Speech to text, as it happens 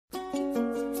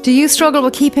Do you struggle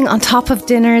with keeping on top of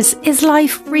dinners? Is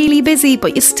life really busy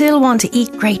but you still want to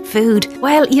eat great food?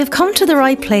 Well, you've come to the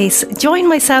right place. Join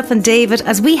myself and David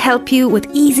as we help you with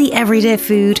easy everyday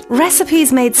food,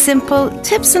 recipes made simple,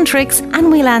 tips and tricks, and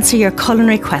we'll answer your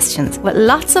culinary questions with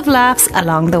lots of laughs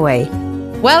along the way.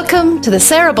 Welcome to the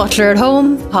Sarah Butler at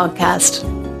Home podcast.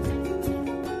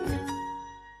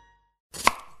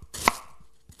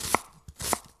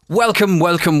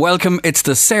 Welcome. It's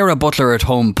the Sarah Butler at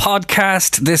Home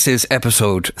podcast. This is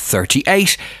episode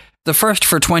 38, the first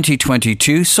for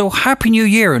 2022. So Happy New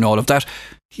Year and all of that.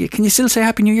 Can you still say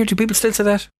Happy New Year? Do people still say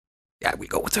that? Yeah, we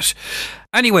go with it.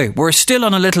 Anyway, we're still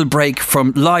on a little break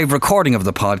from live recording of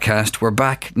the podcast. We're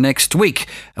back next week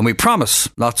and we promise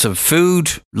lots of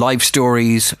food, life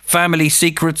stories, family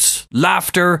secrets,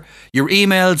 laughter, your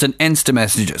emails and Insta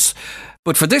messages.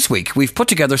 But for this week, we've put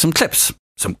together some clips,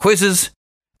 some quizzes,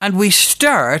 and we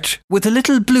start with a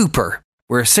little blooper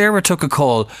where Sarah took a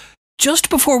call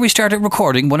just before we started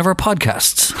recording one of our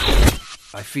podcasts.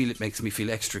 I feel it makes me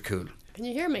feel extra cool. Can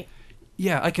you hear me?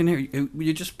 Yeah, I can hear you. Will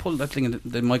you just pull that thing in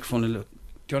the microphone a little?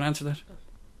 Do you want to answer that?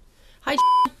 Hi.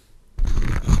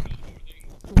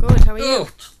 I'm good. How are you? Oh.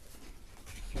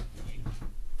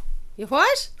 You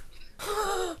what?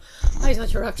 I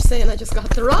thought you were after saying I just got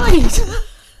the ride.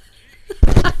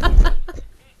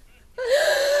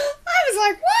 I was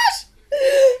like, what?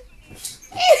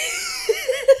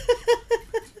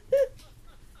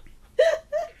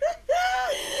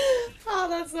 Oh,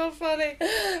 that's so funny.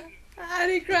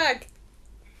 Any crack?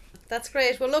 That's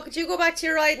great. Well, look, you go back to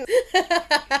your riding.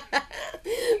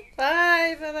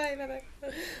 Bye.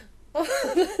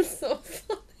 Oh, that's so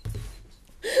funny.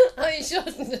 I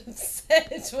shouldn't have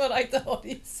said what I thought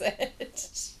he said.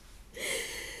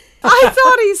 I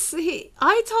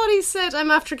thought he said I'm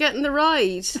after getting the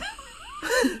ride.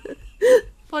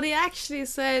 But he actually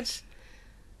said,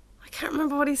 I can't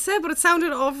remember what he said, but it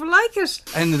sounded awful like it.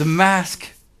 And the mask.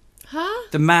 Huh?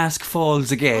 The mask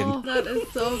falls again. Oh, that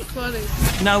is so funny.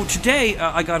 Now, today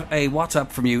I got a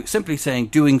WhatsApp from you simply saying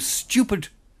doing stupid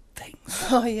things.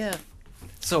 Oh, yeah.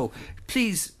 So,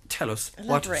 please tell us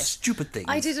Elaborate. what stupid things.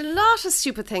 I did a lot of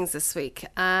stupid things this week.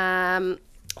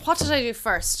 What did I do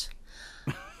first?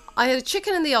 I had a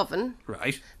chicken in the oven.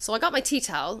 Right. So I got my tea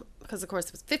towel because, of course,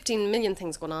 there was 15 million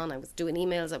things going on. I was doing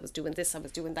emails, I was doing this, I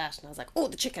was doing that. And I was like, oh,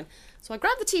 the chicken. So I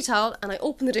grabbed the tea towel and I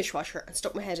opened the dishwasher and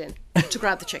stuck my head in to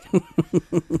grab the chicken.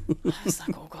 I was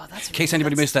like, oh, God, that's... In case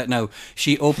anybody missed that now,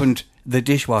 she opened the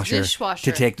dishwasher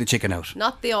to take the chicken out.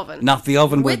 Not the oven. Not the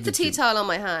oven. With the tea towel on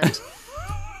my hand.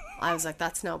 I was like,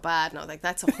 that's now bad. And I was like,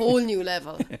 that's a whole new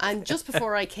level. And just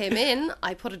before I came in,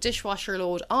 I put a dishwasher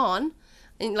load on.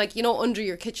 And like, you know, under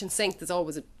your kitchen sink, there's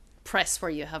always a press where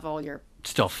you have all your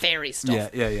stuff. Fairy stuff.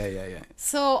 Yeah.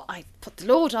 So I put the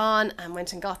load on and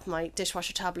went and got my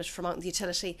dishwasher tablet from out in the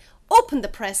utility, opened the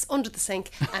press under the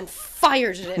sink and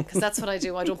fired it in, because that's what I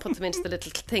do. I don't put them into the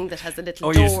little thing that has a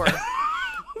little door. Yes.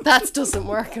 That doesn't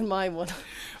work in my one.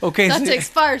 Okay, that so takes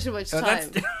far too much time.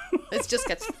 It just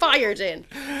gets fired in.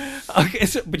 Okay,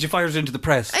 but you fired it into the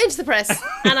press. Into the press.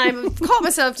 And I caught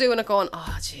myself doing it going,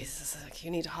 oh, Jesus, like, you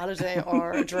need a holiday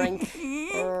or a drink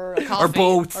or a coffee.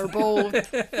 Or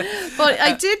both. But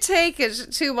I did take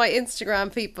it to my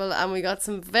Instagram people and we got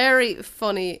some very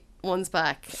funny ones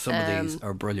back. Some of these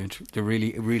are brilliant. They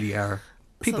really are.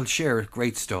 People share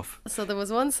great stuff. So there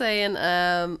was one saying,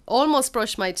 almost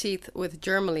brushed my teeth with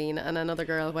Germaline, and another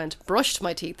girl went, brushed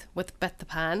my teeth with Bet the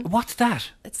Pan. What's that?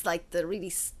 It's like the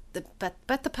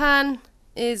Bet the Pan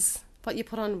is what you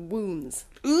put on wounds.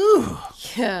 Ooh.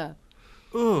 Yeah.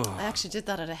 Ooh. I actually did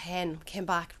that at a hen, came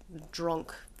back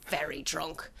drunk, very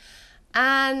drunk.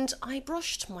 And I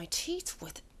brushed my teeth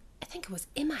with, I think it was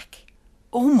Imac.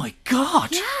 Oh my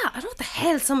God. Yeah, I don't know what the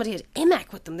hell somebody had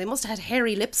Imac with them. They must have had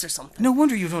hairy lips or something. No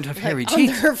wonder you don't have hairy on teeth.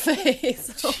 On their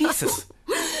face. Jesus.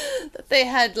 That they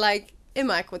had like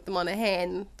Imac with them on a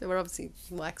hen. They were obviously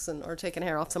waxing or taking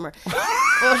hair off somewhere. But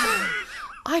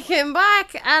I came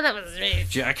back and it was really...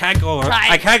 I can't go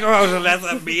out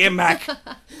unless it be Imac.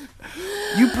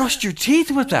 You brushed your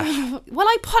teeth with that? Well,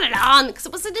 I put it on because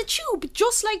it was in a tube,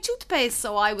 just like toothpaste.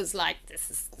 So I was like, this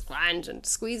is grand, and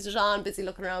squeezed it on, busy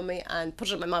looking around me, and put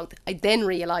it in my mouth. I then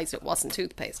realised it wasn't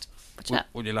toothpaste. But yeah.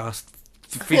 Well, you lost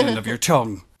the feeling of your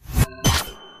tongue.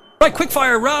 Right,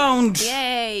 quickfire round.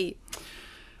 Yay.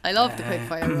 I love the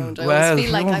quickfire round. I always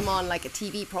feel like I'm on like a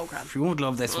TV programme. You won't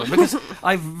love this one because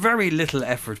I've very little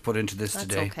effort put into this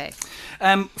today. That's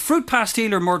okay. Fruit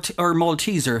pastille or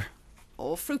Malteser?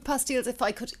 Oh, fruit pastilles, if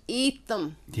I could eat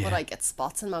them, would I get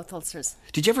spots and mouth ulcers?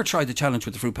 Did you ever try the challenge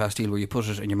with the fruit pastille where you put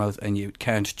it in your mouth and you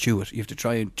can't chew it? You have to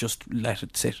try and just let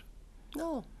it sit.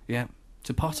 No. Yeah,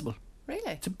 it's impossible.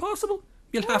 Really? It's impossible.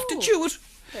 You'll have to chew it.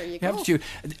 There you You go. have to chew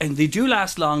it. And they do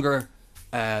last longer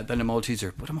than a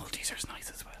Malteser, but a Malteser is nice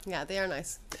as well. Yeah, they are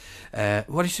nice.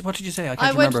 What did you say? I can't I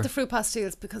went remember. with the fruit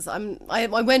pastilles because I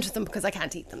went with them because I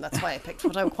can't eat them. That's why I picked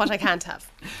what I can't have.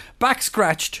 Back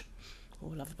scratched Oh,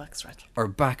 love a back stretch. or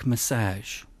back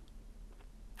massage?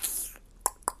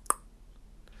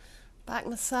 Back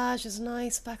massage is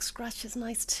nice. Back scratch is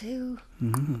nice too.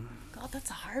 God, that's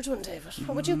a hard one, David.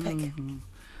 What would you pick?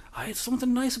 It's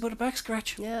something nice about a back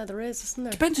scratch. Yeah, there is, isn't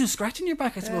there? Depends who's scratching your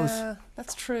back, I suppose.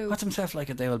 That's true. What's himself like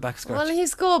a day old back scratch? Well,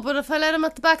 he's good, but if I let him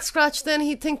at the back scratch, then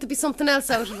he'd think there'd be something else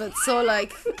out of it. So,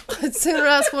 like, I'd sooner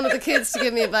ask one of the kids to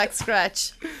give me a back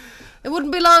scratch. It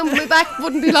wouldn't be long, but my back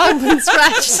wouldn't be long being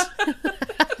scratched.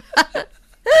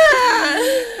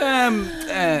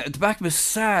 The back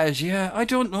massage, yeah, I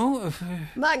don't know.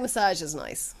 Back massage is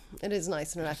nice. It is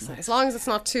nice and relaxing. As long as it's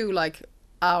not too, like,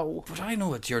 ow. But I know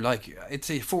what you're like. It's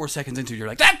 4 seconds into it, you're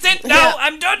like, that's it now, Yeah.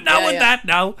 I'm done now Yeah, with yeah. that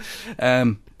now.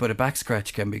 But a back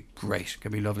scratch can be great,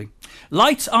 can be lovely.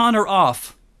 Lights on or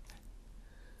off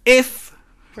if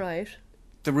Right.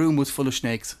 the room was full of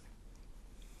snakes.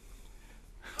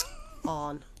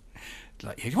 On.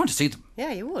 Like, you want to see them.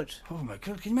 Yeah, you would. Oh my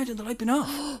God, can you imagine the light being off?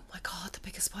 Oh my God, the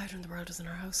biggest spider in the world was in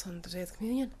our house on the day of the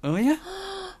communion. Oh yeah?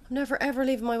 I'm never ever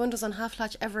leaving my windows on half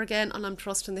latch ever again, and I'm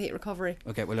trusting the heat recovery.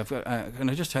 Okay, well, I've got, can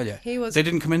I just tell you? He was They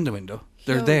didn't come in the window.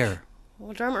 They're huge. there.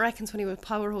 Well, Dermot reckons when he would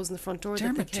power hose in the front door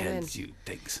Dermot that they came in. tells you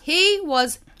things. He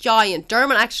was giant.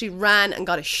 Dermot actually ran and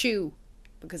got a shoe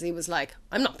because he was like,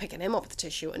 I'm not picking him up with the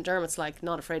tissue. And Dermot's like,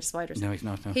 not afraid of spiders. No, he's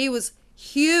not, no. He was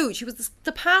huge. He was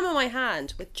the palm of my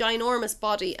hand with ginormous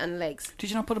body and legs. Did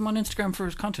you not put him on Instagram for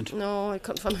his content? No, I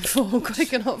couldn't find my phone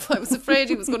quick enough. I was afraid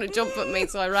he was going to jump at me,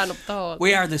 so I ran up the hall.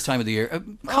 We are this time of the year. He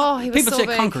was People so say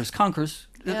big. conkers.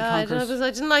 Little Yeah, I conkers.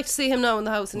 didn't like to see him now in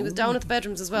the house, and he was down at the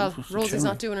bedrooms as well. Rosie's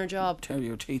not doing her job. Tear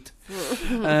your teeth.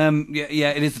 Yeah,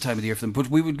 it is the time of the year for them.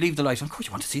 But we would leave the light on. Of course,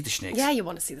 you want to see the snakes. Yeah, you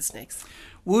want to see the snakes.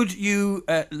 Would you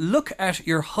look at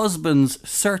your husband's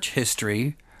search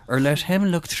history or let him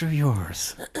look through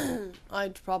yours?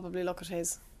 I'd probably look at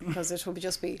his because it would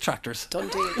just be Tractors. done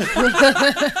deal.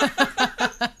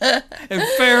 In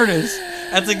fairness,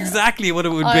 that's exactly what it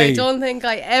would I be. don't think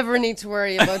I ever need to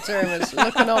worry about Dermot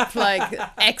looking up like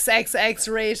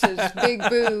XXX rated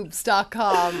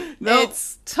bigboobs.com. No.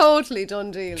 It's totally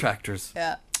done deal. Tractors.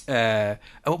 Yeah.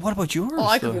 What about yours? Oh,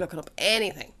 I could though? be looking up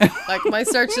anything. Like my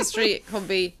search history could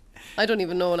be, I don't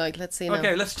even know. Like, let's see now.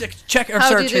 Okay, let's check our How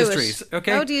do search you do it? histories.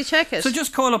 Okay, How do you check it? So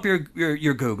just call up your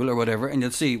Google or whatever, and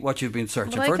you'll see what you've been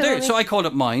searching But I for. can There, only- so I called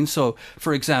up mine. So,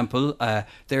 for example,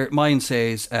 mine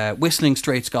says Whistling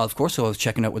Straits Golf Course. So I was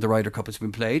checking out where the Ryder Cup has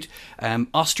been played.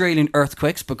 Australian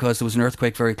earthquakes, because there was an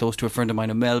earthquake very close to a friend of mine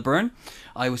in Melbourne.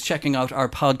 I was checking out our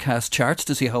podcast charts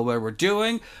to see how well we're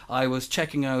doing. I was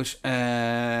checking out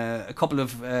a couple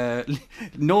of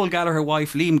Noel Gallagher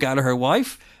wife, Liam Gallagher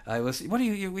wife. I was. What are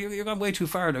you're gone way too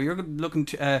far now. You're looking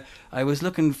to. I was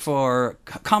looking for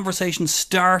conversation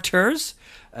starters.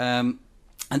 And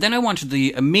then I wanted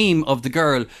a meme of the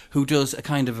girl who does a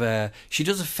kind of she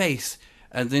does a face,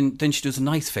 and then she does a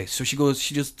nice face. So she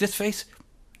does this face,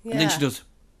 and then Yeah. she does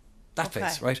that Okay.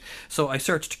 face, right? So I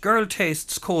searched "girl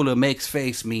tastes cola makes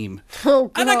face meme," Oh,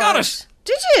 and I got God. it.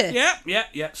 Did you?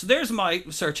 Yeah. So there's my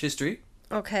search history.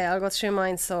 Okay, I'll go through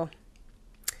mine. So,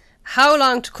 how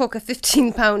long to cook a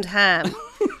 15-pound ham?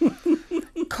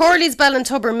 Corley's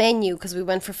Ballintubber menu, because we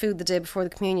went for food the day before the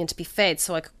communion to be fed,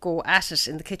 so I could go at it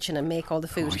in the kitchen and make all the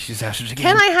food. Oh, she's at it again.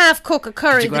 Can I half cook a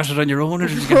curry? Did you go at it on your own, or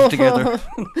did you get it together?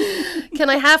 Can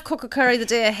I half cook a curry the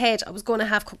day ahead? I was going to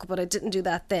half cook it, but I didn't do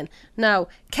that then. Now,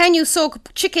 can you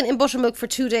soak chicken in buttermilk for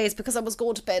 2 days? Because I was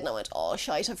going to bed and I went, oh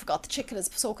shite, I forgot the chicken is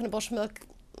soaking in buttermilk.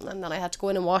 And then I had to go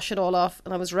in and wash it all off,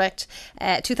 and I was wrecked.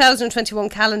 2021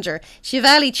 calendar.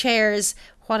 Chivali chairs.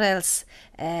 What else?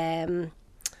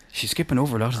 She's skipping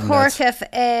over a lot of them. Cork lads.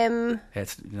 FM. Yeah,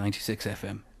 it's 96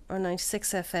 FM. Or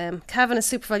 96 FM. Cavan is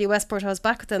Super Value Westport. I was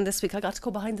back with them this week. I got to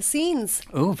go behind the scenes.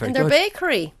 Oh, very in their good.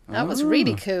 bakery. That was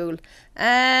really cool.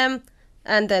 And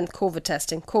then COVID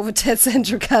testing. COVID test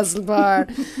centre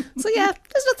Castlebar. So yeah,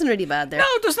 there's nothing really bad there.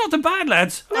 No, there's nothing bad,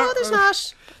 lads. No, there's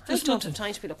not. There's I don't nothing. have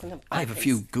time to be looking at I have a bad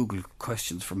few things. Google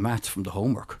questions for maths from the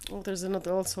homework. Oh, there's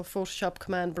another also Photoshop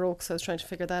command broke, so I was trying to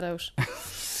figure that out.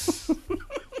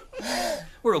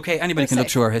 We're okay. Anybody We're can look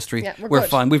safe. through our history. Yeah, we're good.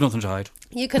 fine. We've nothing to hide.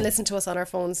 You can listen to us on our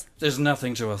phones. There's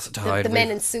nothing to us to hide. The men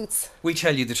in suits. We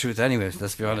tell you the truth anyways,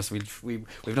 let's be honest. We've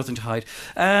nothing to hide.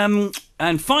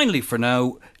 And finally, for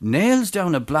now, nails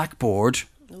down a blackboard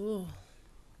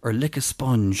or lick a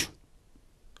sponge.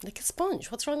 Lick a sponge.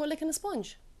 What's wrong with licking a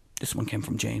sponge? This one came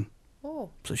from Jane. Oh.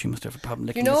 So she must have a problem You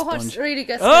licking know the what sponge. really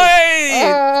gets me?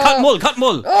 Hey! Cotton wool, cotton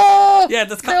wool. Oh, Yeah,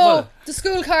 that's cotton wool. the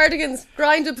school cardigans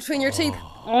grinded between your teeth.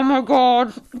 Oh my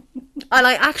god! And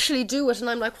I actually do it, and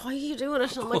I'm like, "Why are you doing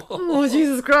it?" And I'm like, "Oh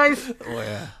Jesus Christ!" Oh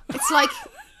yeah. It's like,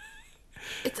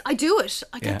 I do it.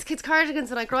 I get Yeah. the kids'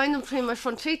 cardigans and I grind them between my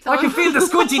front teeth. I can feel the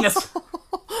squidginess.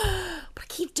 But I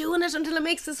keep doing it until it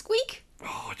makes a squeak.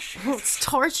 Oh, jeez. It's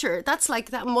torture.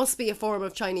 That must be a form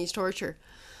of Chinese torture.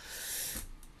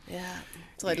 Yeah.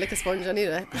 So I'd lick a sponge any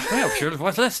day. Well, sure.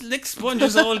 Let's lick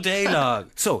sponges all day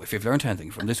long. So, if you've learned anything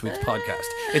from this week's podcast,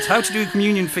 it's how to do a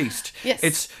communion feast. Yes.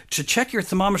 It's to check your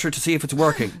thermometer to see if it's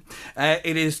working.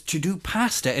 It is to do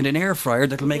pasta in an air fryer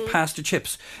that'll make pasta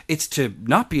chips. It's to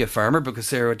not be a farmer because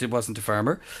Sarah wasn't a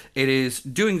farmer. It is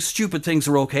doing stupid things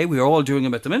are okay. We are all doing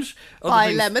them at the minute.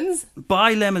 Buy lemons.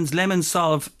 Buy lemons. Lemons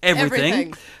solve everything.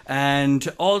 Everything.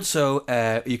 And also,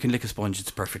 you can lick a sponge. It's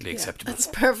perfectly acceptable. That's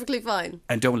perfectly fine.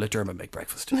 And don't let Dermot make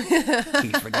breakfast.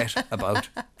 He'd forget about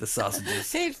the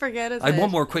sausages. He'd forget it. I have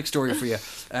one more quick story for you.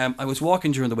 I was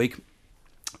walking during the week,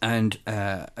 and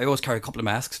I always carry a couple of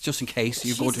masks just in case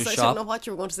you go to a I shop. don't know what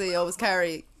you were going to say. I always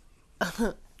carry.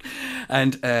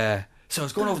 And so I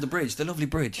was going over the bridge, the lovely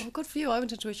bridge. Oh, good for you. I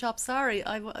went into a shop. Sorry,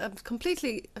 I'm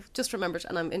completely just remembered,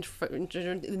 and I'm interrupting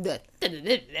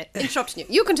you.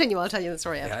 You continue. I'll tell you the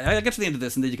story. Yeah, I'll get to the end of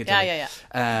this, and then you can tell me.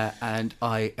 Yeah. And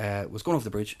I was going over the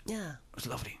bridge. Yeah. It was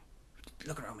lovely.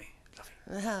 Looking around me, lovely.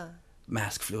 Uh-huh.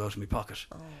 Mask flew out of my pocket,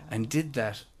 and did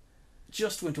that.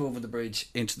 Just went over the bridge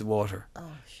into the water. Oh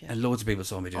shit. And loads of people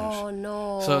saw me doing it. Oh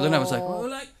no. So then I was like,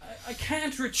 well, I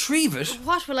can't retrieve it.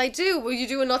 What will I do? Will you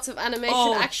do a lots of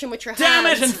animation action with your damn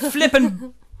hands? it, and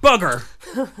flipping bugger.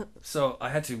 So I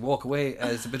had to walk away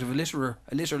as a bit of a litter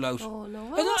lout. Oh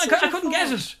no. I couldn't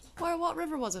get it. What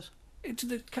river was it? Into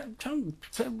the town,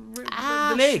 Ah,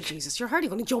 the lake. Jesus, you're hardly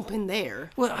going to jump in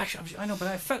there. Well, I know, but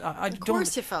I felt I don't. Of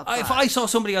course you felt If bad. I saw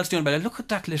somebody else doing it, but look at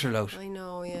that litter lout. I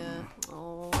know, yeah.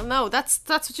 Oh, well, no, that's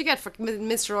what you get for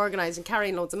Mr. Organised and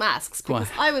carrying loads of masks. Go on.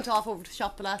 Because I went off over to the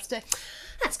shop the last day.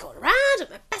 Let's go around with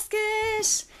my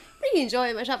basket. Really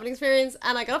enjoying my shopping experience.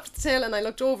 And I got up to the till and I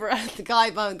looked over at the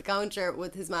guy behind the counter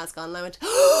with his mask on, and I went,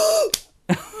 oh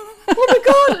my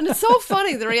god! And it's so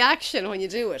funny the reaction when you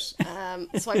do it.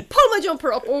 So I pull my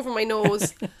jumper up over my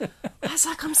nose. I was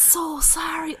like, I'm so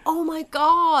sorry. Oh my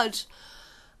god!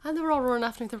 And they were all running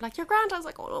after me. They were like, "You're grand." I was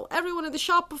like, "Oh no!" Everyone in the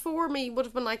shop before me would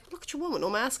have been like, "Look at your woman, no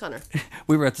mask on her."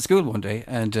 We were at the school one day,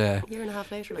 and A year and a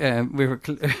half later. Like, we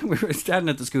were standing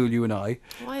at the school, you and I.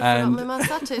 why I forgot my mask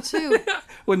that day too?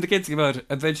 When the kids came out,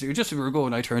 eventually, just as we were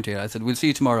going, I turned to you and I said, "We'll see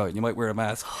you tomorrow, and you might wear a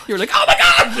mask." You were like, "Oh my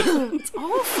god!" It's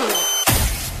awful.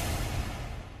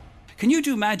 Can you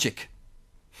do magic?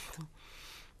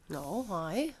 No,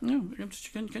 why? No,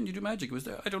 can you do magic? Was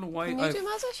there? I don't know why. Can you do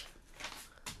magic?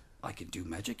 I can do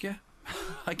magic, yeah.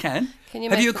 I can. Can you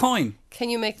Have make you a coin? Can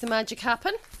you make the magic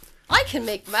happen? I can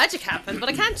make magic happen, but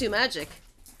I can't do magic.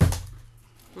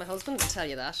 My husband will tell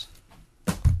you that.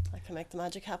 I can make the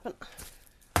magic happen.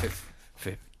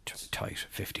 Tight,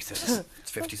 50 cents.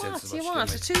 It's 50 cents. What is do you she want?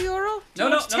 can A make. €2? No, Do you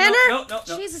want no, a tenner? no.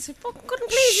 Jesus, I fucking couldn't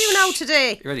please you now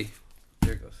today. You ready?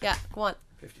 Here it goes. Yeah, go on.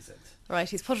 50 cents. Right,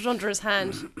 he's put it under his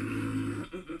hand.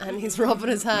 And he's rubbing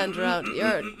his hand around.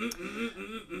 Yeah.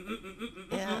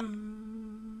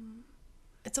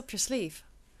 It's up your sleeve.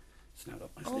 It's not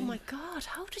up my Oh sleeve. my god,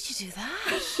 how did you do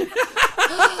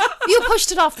that? You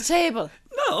pushed it off the table.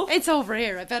 No. It's over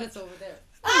here. I bet it's over there.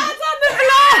 Ah, it's on the floor!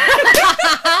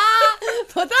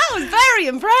 But that was very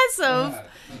impressive.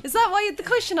 Is that why you had the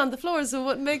cushion on the floor so it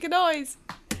wouldn't make a noise?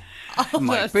 Oh,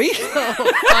 Might that's be. so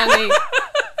funny.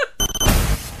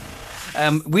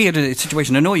 We had a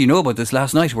situation, I know you know about this,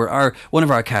 last night where one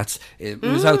of our cats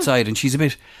was outside and she's a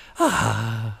bit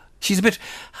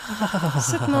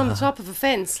Sitting on the top of a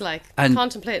fence, like, and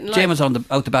contemplating life. Jane was out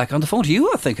the back on the phone to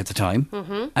you, I think, at the time.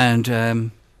 And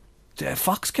a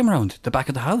fox came around the back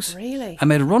of the house. Really? I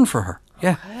made a run for her.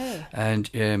 Yeah. Okay. And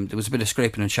there was a bit of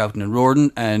scraping and shouting and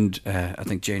roaring, and I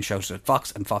think Jane shouted at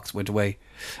Fox, and Fox went away.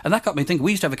 And that got me thinking.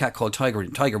 We used to have a cat called Tiger,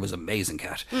 and Tiger was an amazing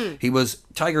cat. He was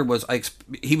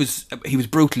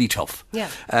brutally tough. Yeah.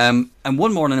 And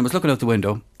one morning I was looking out the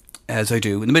window, as I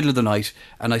do, in the middle of the night,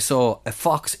 and I saw a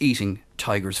fox eating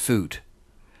Tiger's food.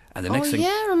 And the next thing,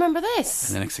 yeah, remember this.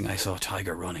 and the next thing I saw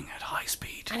Tiger running at high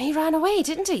speed. And he ran away,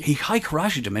 didn't he? He high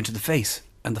karate him into the face,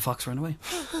 and the fox ran away.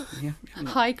 Yeah.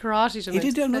 High karate to He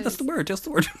did, no, that's the word.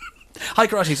 High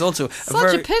karate is also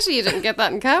Such a pity you didn't get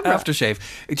that in camera. aftershave.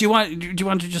 Do you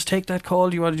want to just take that call?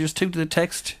 Do you want to just do the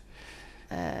text?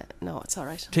 No, it's all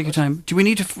right. Take your time. Do we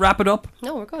need to wrap it up?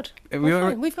 No, we're good. we We're all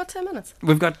fine. We've got 10 minutes.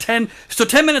 We've got 10. So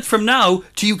 10 minutes from now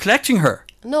to you collecting her.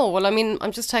 No, well, I mean,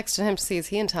 I'm just texting him to see is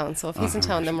he in town. So if he's in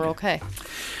town, then we're okay.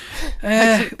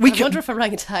 I wonder if I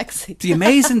rang a taxi. The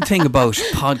amazing thing about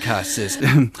podcasts is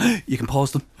you can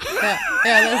pause them. Yeah,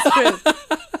 that's true.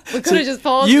 We could have just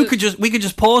paused. We could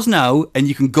just pause now, and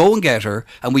you can go and get her,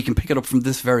 and we can pick it up from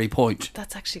this very point.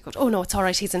 That's actually good. Oh no, it's all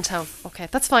right. He's in town. Okay,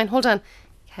 that's fine. Hold on.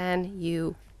 Can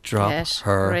you Drop get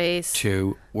her Grace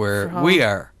to where from we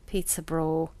are. Pizza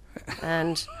Bro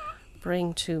and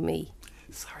bring to me.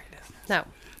 Sorry, listeners. Now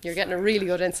you're getting a really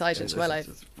good insight into my life.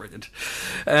 This is brilliant.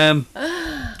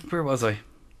 Where was I?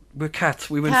 We're cats.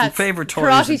 We went Cats, from favourite toys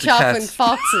karate into chopping cats.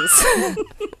 foxes.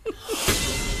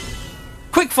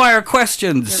 Quick fire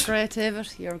questions. You're great, David.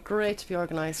 You're great to be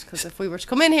organised. Because if we were to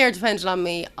come in here depending on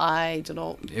me, I don't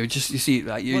know. It would just, you see,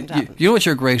 Wouldn't happen. you know what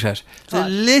you're great at? The What?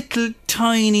 little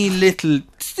tiny little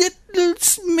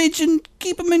smidgen,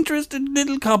 keep them interested,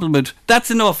 little compliment. That's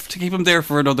enough to keep them there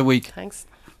for another week. Thanks.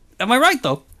 Am I right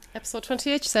though? Episode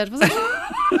 28, you said, was it?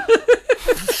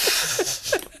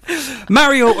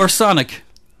 Mario or Sonic?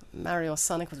 Mario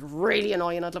Sonic was really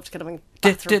annoying. I'd love to get him in the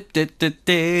bathroom.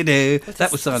 With That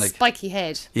his was Sonic. Spiky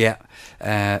head. Yeah.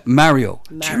 Mario.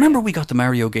 Do you remember we got the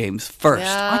Mario games first?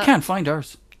 Yeah. I can't find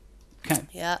ours. Can't.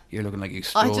 Yeah. You're looking like you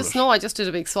stole I just it. know I just did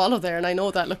a big swallow there, and I know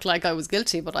that looked like I was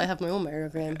guilty, but I have my own Mario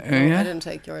game. No, yeah? I didn't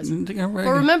take yours. Didn't think I But read it.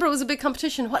 remember, it was a big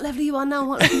competition. What level are you on now?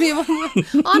 What level are you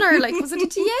on? Honor, like, was it a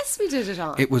DS we did it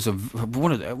on? It was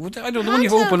one of the, I don't know, when you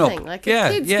Handheld open up. thing, like a yeah,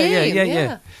 kid's yeah, game, yeah.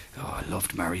 yeah. Oh, I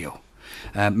loved Mario.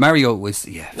 Mario was,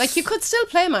 yeah. Like, you could still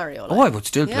play Mario. Like. Oh, I would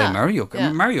still play Yeah, Mario.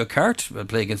 yeah. Mario Kart, I'd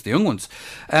play against the young ones.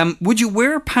 Would you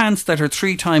wear pants that are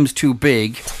 3 times too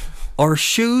big or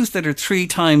shoes that are 3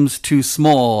 times too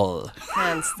small?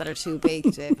 Pants that are too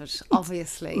big, David,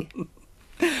 obviously.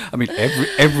 I mean,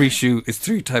 every shoe is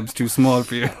 3 times too small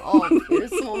for you. Oh, you're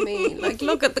so mean. Like,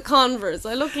 look at the Converse.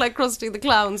 I look like Krusty the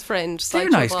Clown's friend. They're Sideshow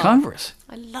nice Bob. Converse.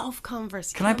 I love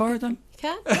Converse. Can I borrow them? You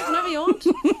can. Whenever you want.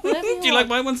 Whenever you Do you like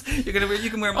want. my ones? You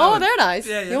can wear my Oh, ones. they're nice.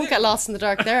 Yeah, yeah, You won't get lost in the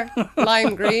dark there.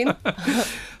 Lime green.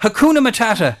 Hakuna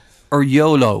Matata or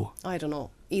YOLO? I don't know.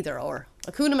 Either or.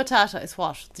 Hakuna Matata is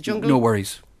what? The jungle? No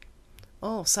worries.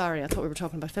 Oh, sorry. I thought we were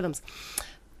talking about films.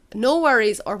 No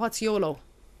worries, or what's YOLO?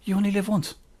 You only live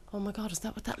once. Oh my God, is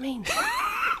that what that means?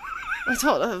 I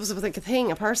thought it was like a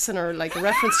thing, a person, or like a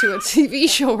reference to a TV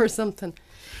show or something.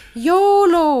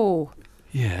 YOLO!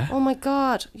 Yeah. Oh my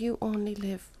God, you only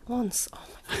live once. Oh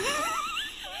my God.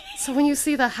 So when you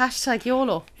see that hashtag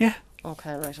YOLO, Yeah.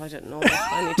 okay, right, I didn't know that.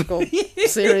 I need to go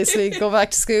seriously go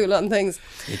back to school on things.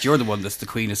 You're the one that's the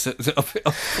queen of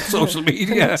social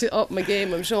media. To up my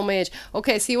game, I'm showing my age.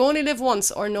 Okay, so you only live once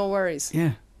or no worries.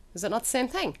 Yeah. Is that not the same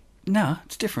thing? No,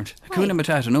 it's different. Hakuna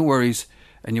Matata, no worries,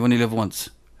 and you only live once.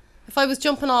 If I was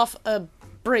jumping off a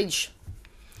bridge,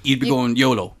 You'd be going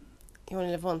YOLO. you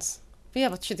only live once. But yeah,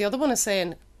 but the other one is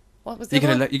saying, what was the You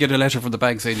other one? you get a letter from the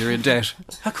bank saying you're in debt.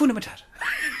 Hakuna Matata.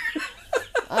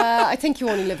 I think you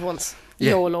only live once.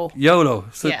 Yeah. YOLO. YOLO.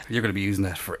 So Yeah. you're going to be using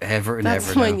that forever and That's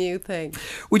ever my now. new thing.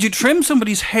 Would you trim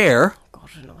somebody's hair? God,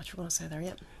 I don't know what you're going to say there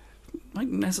yet.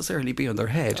 Mightn't necessarily be on their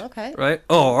head. Okay. Right?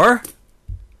 Or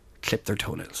clip their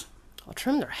toenails. I'll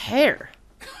trim their hair.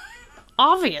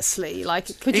 Obviously. Like,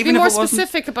 could you Even be if more it wasn't-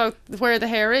 specific about where the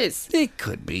hair is? It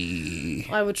could be.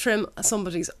 I would trim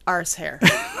somebody's arse hair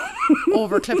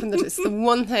over clipping it. It's the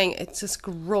one thing, it's just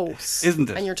gross. Isn't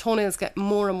it? And your toenails get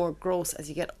more and more gross as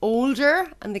you get older,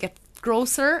 and they get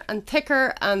grosser and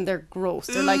thicker, and they're gross.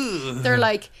 They're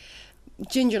like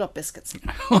ginger nut biscuits.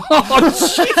 Oh,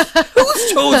 shit.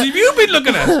 Whose toes have you been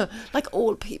looking at? Like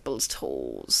old people's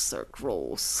toes. They're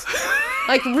gross.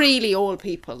 Like really old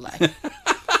people, like.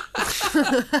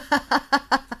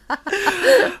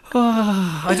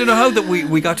 I don't know how that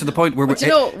we got to the point where But you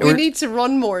know, we need to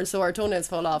run more so our toenails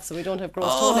fall off, so we don't have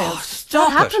gross toenails. stop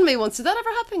That it. happened to me once. Did that ever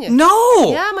happen to you?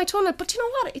 No. Yeah, my toenail. But you know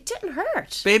what? It didn't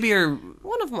hurt. Baby or...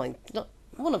 One of mine.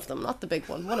 One of them, not the big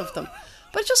one. One of them.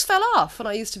 But it just fell off when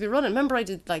I used to be running. Remember, I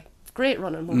did like great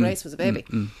running when Grace was a baby.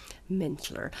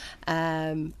 Mentler.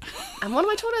 And one of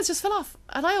my toenails just fell off.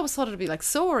 And I always thought it'd be like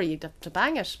sore, you'd have to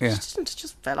bang it. Yeah. It didn't. It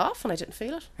just fell off and I didn't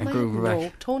feel it. And I grew had no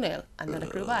back. toenail. And then it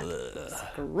grew back. It's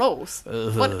gross.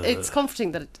 But it's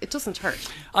comforting that it doesn't hurt.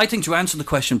 I think to answer the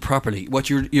question properly, what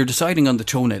you're deciding on the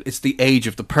toenail, it's the age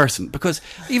of the person. Because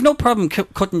you've no problem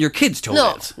cutting your kids'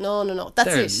 toenails. No. That's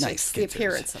They're it. nice It's the kids,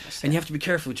 appearance of it. And you have to be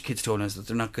careful with your kids' toenails that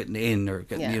they're not getting in or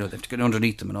getting, Yeah. they have to get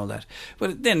underneath them and all that.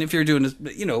 But then if you're doing this,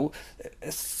 a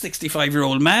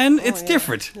 65-year-old man, it's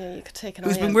different. Yeah, you could take an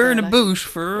Who's eye been out wearing there, a like. boot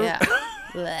for... Yeah.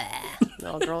 Bleh.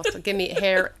 No, gross. Give me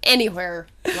hair anywhere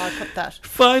and I'll cut that.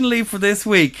 Finally for this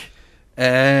week,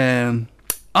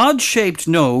 odd-shaped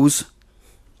nose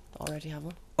Already have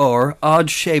one. or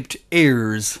odd-shaped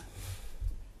ears.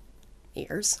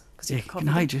 Ears. Because Yeah, you you can can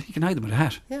cover hide you can hide them with a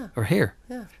hat. Yeah. Or hair.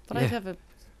 them. Yeah. But Yeah. I'd have a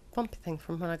bumpy thing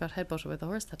from when I got headbutted with the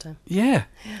horse that time. Yeah.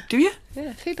 Do you?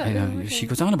 Yeah, feel that. I know. Yeah, She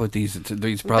goes on about these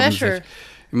problems. Better. that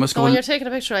You must So go when on. you're taking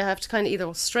a picture, I have to kind of either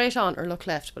go straight on or look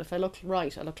left. But if I look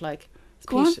right, I look like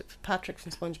Go on. Patrick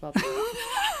from SpongeBob.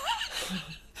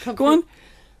 Go on.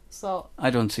 So I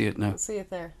don't see it now. see it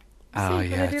there. Oh, See,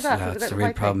 when yeah, I do it's, that, yeah, with it's the a real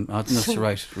right thing. problem. Oh, that's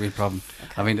right, real problem.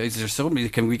 I mean, is there so many?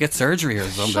 Can we get surgery or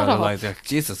something? Shut up. Like,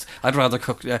 Jesus, I'd rather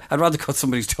cut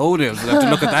somebody's toenails than have to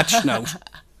look at that snout.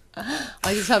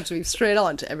 I just have to be straight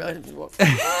on to everyone.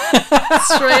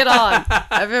 Straight on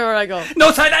everywhere I go.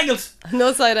 No side angles.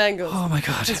 No side angles. Oh my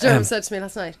God. As Jeremy said to me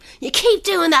last night, you keep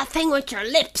doing that thing with your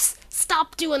lips.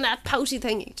 Stop doing that pouty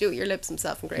thing. You do it with your lips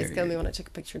himself. And Grace killed me when I took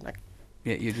a picture in the back.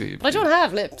 Yeah, you do. But I don't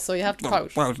have lips, so you have to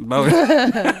pout. Well,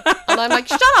 And I'm like,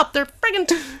 shut up, they're friggin'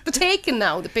 taken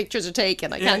now. The pictures are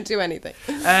taken. I can't do anything.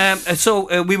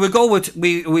 So we would go with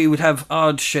we would have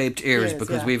odd shaped ears Ears,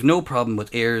 because yeah. we have no problem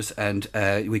with ears, and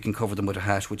we can cover them with a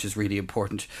hat, which is really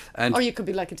important. And Or you could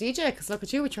be like a DJ, because look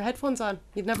at you with your headphones on.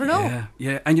 You'd never know.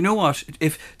 yeah, and you know what?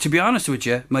 If to be honest with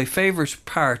you, my favourite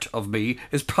part of me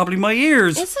is probably my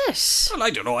ears. Is it? Well, I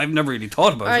don't know. I've never really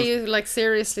thought about Are it. you like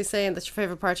seriously saying that your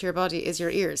favourite part of your body is your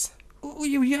ears? Oh,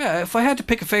 yeah, if I had to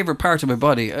pick a favourite part of my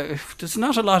body, there's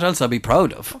not a lot else I'd be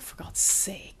proud of. Oh, for God's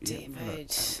sake,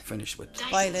 David. Finished with.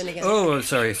 Violin again. Oh,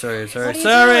 sorry. What are you doing?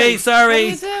 What are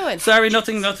you doing? Sorry,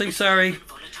 nothing, sorry.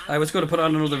 I was going to put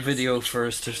on another video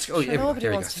first. Oh, yeah, Nobody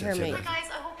there you wants go. to hear me. Guys,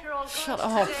 I hope you're all good. Shut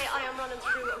up. Today I am running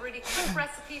through a really quick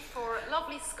recipe for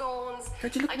lovely scones.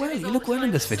 God, you look I do well. this You all look the well in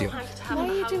time. this It's so video. handy to have Why in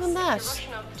are the you house. doing If you're that?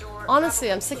 rushing out the door,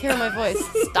 Honestly, I'm sick of hearing my voice.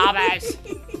 Stop it.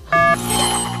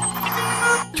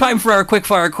 Time for our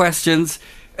quickfire questions.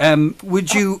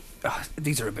 Would you...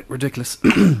 these are a bit ridiculous.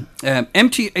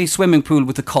 Empty a swimming pool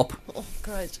with a cup Oh,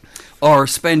 God. or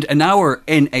spend an hour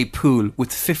in a pool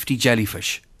with 50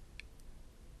 jellyfish?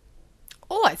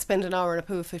 Oh, I'd spend an hour in a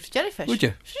pool with 50 jellyfish. Would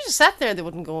you? If you just sat there, they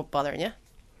wouldn't go bothering you.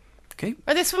 Okay.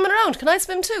 Are they swimming around? Can I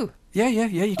swim too? Yeah.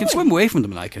 You can swim away from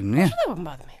them, like, and yeah. That wouldn't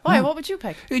bother me. Why? What would you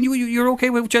pick? And you're okay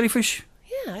with jellyfish?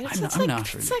 Yeah, I'm it's not like, really.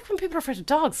 It's like when people are afraid of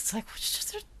dogs. It's like,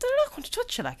 they're not going to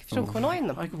touch you, like, if you don't go annoying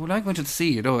them. When I went to the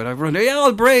sea, and I run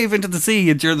all brave into the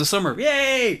sea during the summer.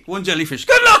 Yay! One jellyfish.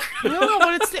 Good luck! No,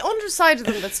 but it's the underside of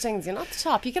them that stings you, not the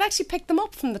top. You can actually pick them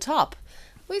up from the top.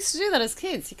 We used to do that as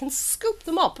kids. You can scoop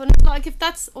them up, and it's like, if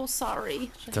that's... Oh,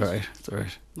 sorry. It's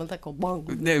alright. Will that go bong?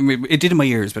 It did in my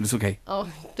ears, but it's okay. Oh,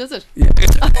 does it? Yeah.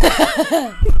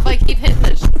 If I keep hitting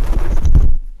it,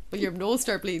 will your nose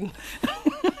start bleeding?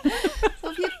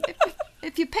 So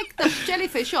if you pick the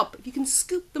jellyfish up, you can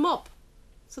scoop them up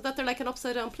so that they're like an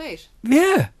upside down plate.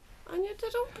 Yeah. And they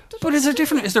don't But is there sting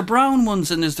different? you. Is there brown ones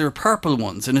and is there purple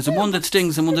ones? And is there one that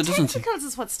stings and one The that doesn't sting? tentacles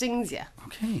is what stings you,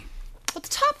 Okay. but the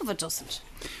top of it doesn't.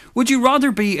 Would you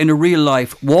rather be in a real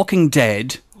life Walking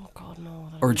Dead Oh God, no.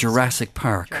 that or is- Jurassic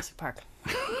Park? Jurassic Park.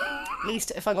 At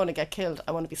least if I'm going to get killed,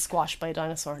 I want to be squashed by a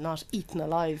dinosaur, not eaten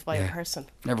alive by a person.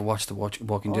 Never watched the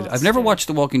Walking Dead. that's I've never scary. watched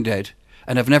The Walking Dead,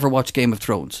 and I've never watched Game of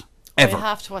Thrones. Ever. I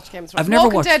have to watch Game of Thrones. I've never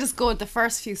Walking watched- Dead is good, the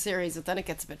first few series, but then it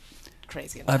gets a bit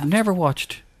crazy. I've never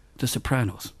watched The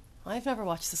Sopranos. I've never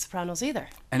watched The Sopranos either.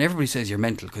 And everybody says you're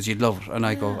mental because you'd love it. And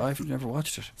I go, I've never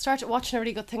watched it. Started watching a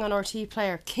really good thing on RT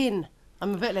Player, Kin.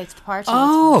 I'm a bit late to the party.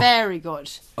 Oh. It's very good.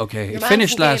 Okay, Your it man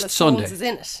finished from Game last of Sunday. Thrones is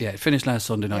in it. Yeah, it finished last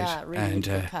Sunday night. Yeah, really and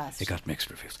good cast. it got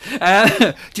mixed reviews.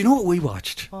 Do you know what we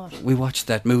watched? What? We watched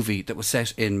that movie that was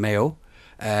set in Mayo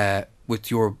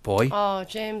with your boy, Oh,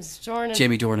 James Jordan.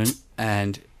 Jamie Dornan,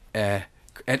 and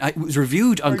it was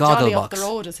reviewed on or Johnny Up Gogglebox. the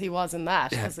Road as he was in that,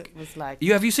 because it was like...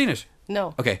 Have you seen it?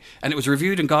 No. Okay, and it was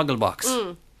reviewed in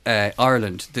Gogglebox,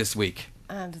 Ireland this week.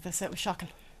 And they said it was shocking.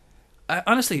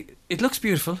 Honestly, it looks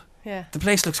beautiful. Yeah. The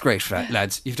place looks great,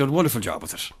 lads. You've done a wonderful job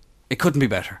with it. It couldn't be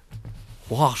better.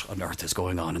 What on earth is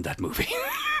going on in that movie?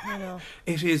 I know.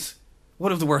 It is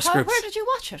one of the worst Where scripts. did you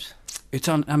watch it? It's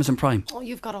on Amazon Prime. Oh,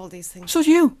 you've got all these things. So do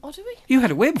you. Oh, do we? You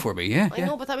had it way before me, yeah. I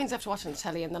know, but that means I have to watch it on the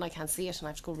telly and then I can't see it and I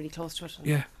have to go really close to it. And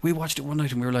Yeah, we watched it one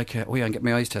night and we were like, oh yeah, and get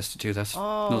my eyes tested too. That's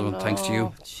another one, thanks to you.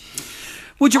 Oh, gee.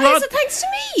 Would you Why is rather? it thanks to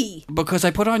me? Because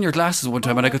I put on your glasses one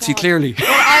time and I my could see God. clearly.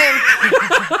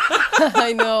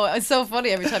 I know. It's so funny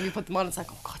every time you put them on. It's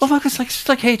like, oh God. Oh my God, it's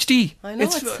like HD. I know.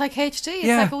 It's like HD. It's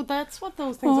yeah. like, oh, that's what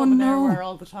those things Oh, over there no. were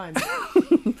all the time.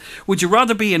 Would you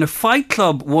rather be in a fight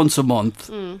club once a month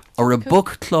or a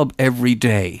book club every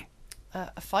day?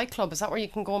 A fight club, is that where you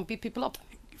can go and beat people up?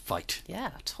 fight.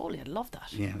 Yeah, totally. I'd love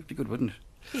that. Yeah, it'd be good, wouldn't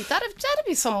it? That'd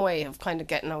be some way of kind of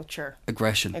getting out your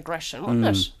Aggression,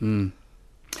 wouldn't it?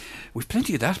 We've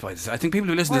plenty of that, by this. I think people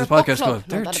who listen Or to a this book podcast club.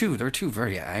 go, No, they're two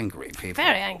very angry people.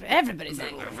 Very angry. Everybody's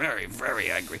angry. Very,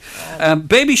 very angry.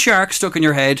 Baby shark stuck in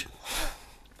your head.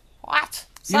 What?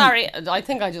 Sorry, I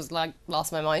think I just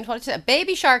lost my mind. What did you say? A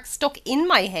baby shark stuck in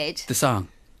my head. The song.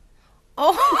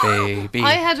 Oh, Baby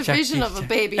I had a shark. vision of a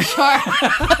baby shark.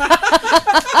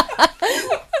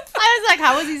 I was like,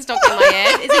 how is he stuck in my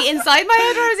head? Is he inside my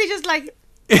head or is he just like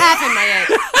half in my head?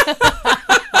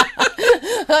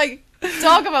 Like,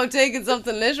 talk about taking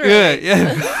something literally.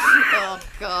 Yeah. Oh,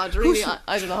 God, really?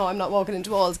 I don't know how I'm not walking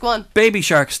into walls. Go on. Baby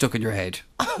shark stuck in your head.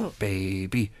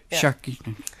 Baby sharky.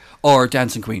 Or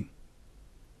Dancing Queen.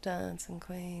 Dancing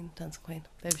Queen.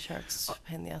 Baby sharks.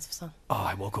 Pain in the ass for song. Oh,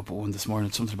 I woke up with one this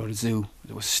morning. Something about a zoo.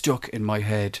 It was stuck in my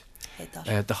head. Hate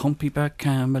that. The humpyback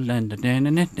camel and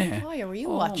Oh, yeah, were you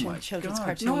watching children's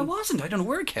cartoons? No, I wasn't. I don't know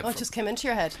where it came Oh, from. it just came into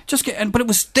your head. But it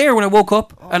was there when I woke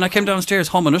up, and I came downstairs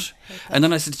humming it, and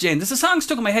then I said to Jane, "There's a song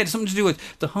stuck in my head, something to do with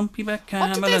the humpyback camel."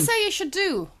 What did they say you should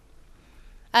do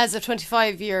as a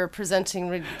 25-year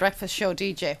presenting breakfast show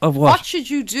DJ? Of what? What should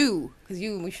you do? Because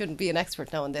we shouldn't be an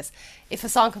expert now on this. If a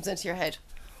song comes into your head,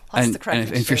 what's the correct And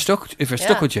thing to if you're do? stuck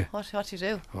with you, What do you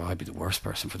do? oh, I'd be the worst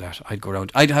person for that. I'd go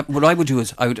around. What I would do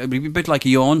is it'd be a bit like a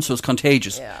yawn, so it's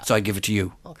contagious. Yeah. So I'd give it to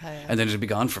you, Okay. and then it'd be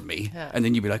gone from me, Yeah. and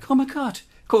then you'd be like, "Oh my God,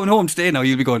 going home today now."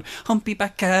 You'll be going,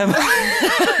 "Humpyback camel,"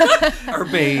 or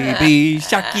 "Baby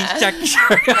sharky sharky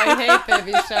shark." I hate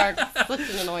Baby Shark. Such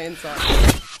an annoying song.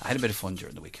 I had a bit of fun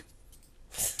during the week.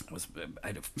 I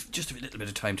had just a little bit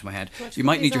of time to my hand. want to You put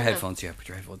might these need your on now? headphones. Yeah, put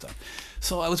your headphones on.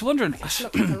 So I was wondering.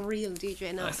 Look like a real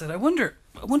DJ now. I said, I wonder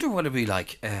what it'd be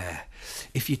like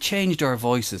if you changed our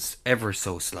voices ever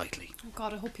so slightly. Oh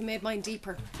God, I hope you made mine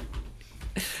deeper.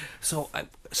 So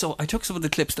I took some of the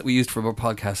clips that we used from our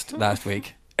podcast last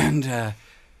week, and I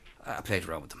played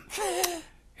around with them.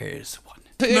 Here's one.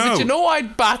 But you know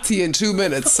I'd bat you in 2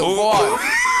 minutes, so what?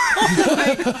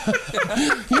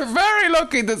 You're very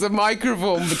lucky there's a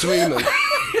microphone between us.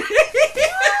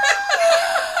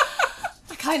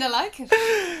 I kind of like it.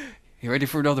 You ready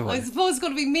for another I one? suppose it's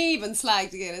going to be me even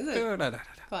slagged again, is it? No.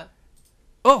 Go on.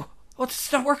 Oh,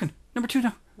 it's not working. Number 2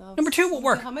 now. Number 2 won't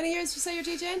work. How many years did you say you're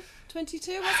DJing?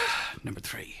 22, was it? Number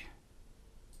 3.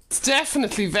 It's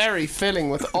definitely very filling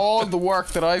with all the work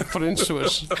that I've put into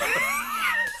it.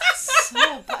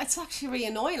 No, but it's actually really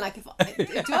annoying. Like, do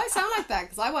I sound like that?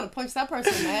 Because I want to punch that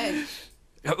person in the head.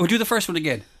 We'll do the first one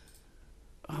again.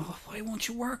 Oh, why won't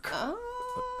you work? Oh,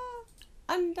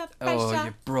 under pressure. Oh,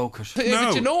 you broke it.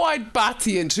 But you know I'd bat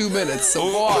you in 2 minutes, so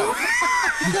what?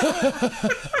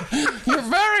 You're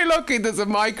very lucky there's a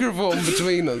microphone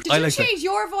between us. Did you change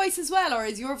your voice as well, or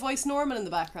is your voice normal in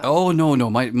the background? Oh, no.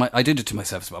 My I did it to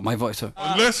myself as well. My voice.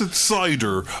 Unless it's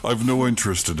cider, I've no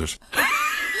interest in it.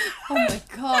 Oh my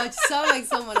God, you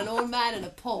sound like an old man in a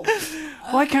pub.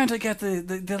 Why can't I get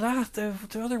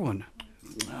the other one?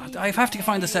 I have to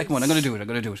find the second one. I'm going to do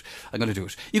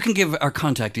it. You can give our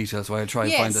contact details while I try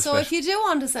and find this so bit. if you do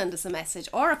want to send us a message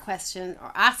or a question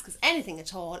or ask us anything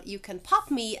at all, you can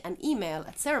pop me an email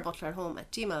at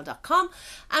sarahbutlerAtHome@gmail.com,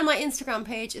 and my Instagram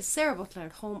page is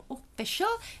sarahbutlerAtHomeOfficial.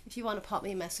 If you want to pop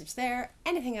me a message there,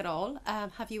 anything at all.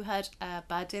 Have you had a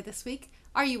bad day this week?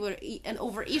 Are you an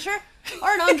overeater or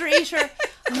an undereater?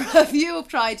 Or have you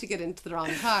tried to get into the wrong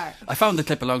car? I found the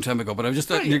clip a long time ago, but I was just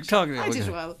you're talking. I did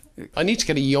well. I need to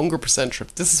get a younger presenter.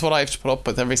 This is what I have to put up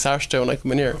with every Saturday when I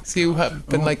come in here. So you have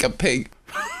been like a pig.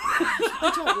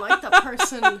 I don't like that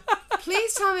person.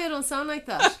 Please tell me I don't sound like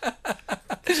that.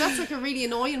 'Cause that's like a really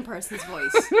annoying person's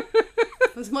voice.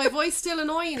 Was my voice still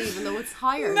annoying even though it's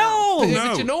higher? now?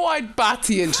 But you know I'd bat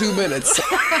you in 2 minutes.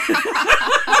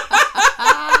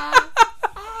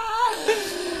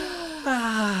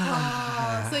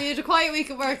 So you had a quiet week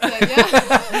at work then,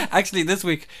 yeah? Actually, this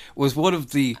week was one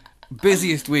of the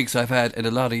busiest weeks I've had in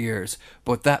a lot of years,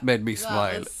 but that made me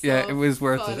smile. was so Yeah, it was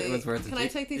worth funny. it. It was worth it. Can I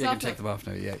take these you off can take now? them off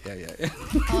now. Yeah.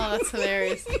 Oh, that's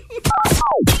hilarious.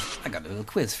 I got a little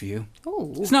quiz for you.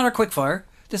 Oh, It's not our quick fire.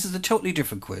 This is a totally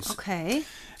different quiz. okay.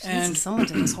 And- Jesus, someone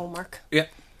did his homework. Yeah.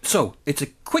 So, it's a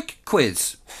quick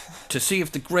quiz to see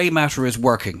if the grey matter is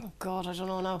working, Oh God, I don't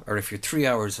know now. or if you're 3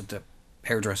 hours at the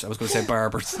hairdresser. I was going to say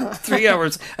barbers. 3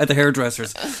 hours at the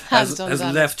hairdresser's has done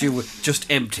that. left you just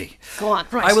empty. Go on,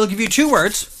 right. I will give you 2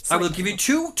 words. I will give you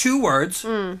two words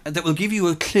that will give you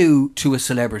a clue to a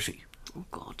celebrity. Oh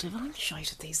God, David, I'm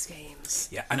shite at these games.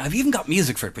 Yeah, and I've even got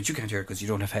music for it, but you can't hear it because you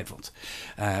don't have headphones.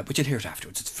 But you'll hear it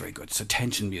afterwards. It's very good. So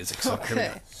tension music. So here we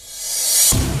Okay.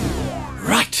 go.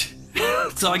 Right.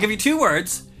 So I give you 2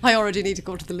 words. I already need to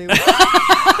go to the loo.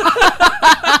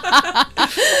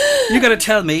 You got to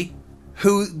tell me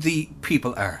who the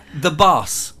people are. The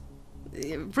boss.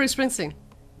 Bruce Springsteen.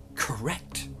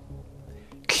 Correct.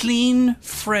 Clean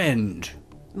friend.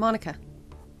 Monica.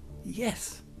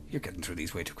 Yes. You're getting through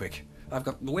these way too quick. I've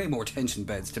got way more tension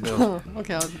beds to build.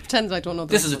 Okay, I'll pretend that I don't know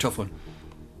This is a tough one.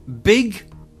 Big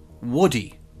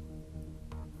Woody.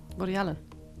 Woody Allen.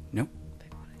 No.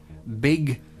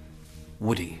 Big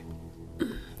Woody.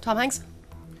 Tom Hanks.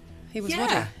 He was Yeah.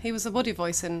 Woody. He was a Woody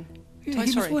voice in Toy He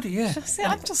was Story. Woody, yeah. See,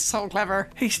 I'm just so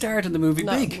clever. He starred in the movie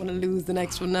No, I'm Big. going to lose the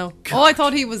next one now. Oh, I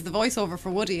thought he was the voiceover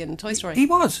for Woody in Toy Story. He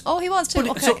was. Oh, he was too.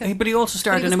 But, Okay, but he also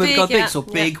starred But he in a was movie big, called yeah. Big, so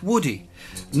Yeah. Big Woody.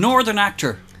 Northern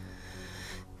actor.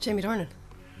 Jamie Dornan.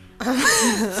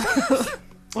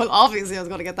 Well, obviously I was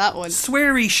going to get that one.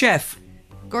 Sweary chef.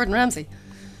 Gordon Ramsay.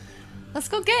 That's a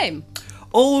good game.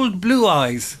 Old Blue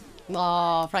Eyes.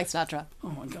 Oh, Frank Sinatra. Oh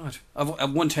my God.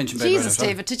 I've one tension bed. Jesus, right now.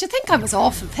 David, did you think I was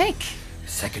awful thick?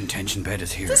 Second tension bed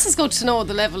is here. This is good to know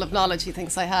the level of knowledge he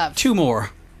thinks I have. 2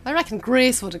 more. I reckon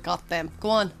Grace would have got them. Go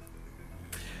on.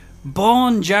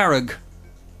 Bon Jarrag.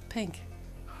 Pink.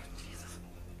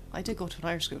 I did go to an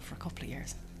Irish school for a couple of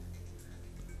years.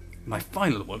 My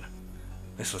final one.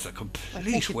 This was a I complete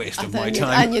think you'd- waste and of then my you'd-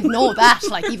 time. And you'd know that,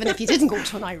 like, even if you didn't go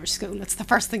to an Irish school, it's the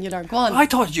first thing you learn. Go on.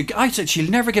 I said she'll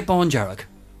never get Bon Jarrag.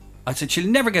 I said she'll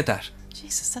never get that.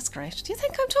 Jesus, that's great. Do you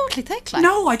think I'm totally thick, like?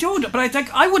 No, I don't. But I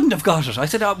think I wouldn't have got it. I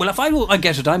said, well, if I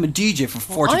get it, I'm a DJ for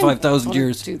 45,000 I'm gonna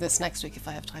years. do this next week if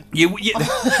I have time. You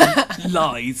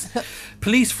lies.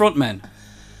 Police frontman.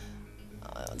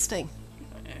 Sting.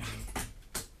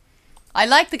 I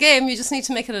like the game, you just need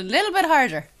to make it a little bit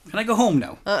harder. Can I go home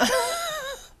now?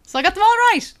 So I got them all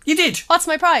right. You did. What's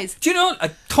my prize? Do you know a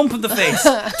thump in the face?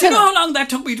 Do you know how long that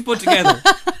took me to put together?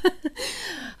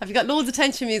 Have you got loads of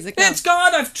tension music now? It's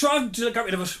gone. I've tried to get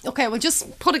rid of it. Okay, well,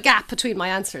 just put a gap between my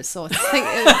answers. So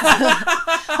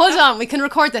hold on, we can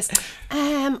record this.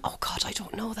 Oh God, I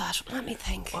don't know that. Let me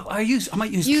think. I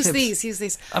might use clips. Use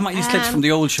these. I might use clips from the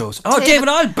old shows. Oh, David- David,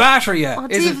 I'll batter you. Oh,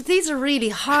 Is David, it? these are really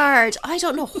hard. I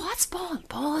don't know. What's Bon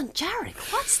Jarrag?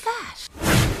 What's that?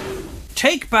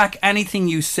 Take back anything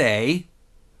you say,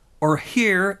 or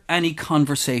hear any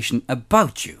conversation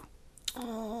about you.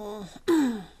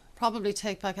 Probably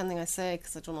take back anything I say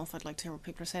because I don't know if I'd like to hear what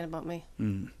people are saying about me.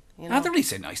 You know? They really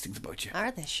say nice things about you.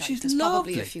 Are they shy? She's There's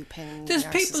lovely. probably a few pins. There's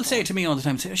people say to me all the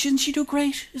time, say, "Shouldn't she do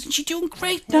great? Isn't she doing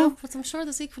great No, now?" but I'm sure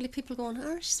there's equally people going,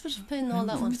 "Oh, she's a bit of a pin, all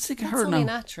that one." It's sick of That's her only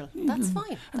now. natural. That's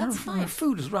fine. And That's her fine.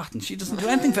 food is rotten. She doesn't do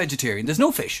anything vegetarian. There's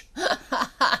no fish.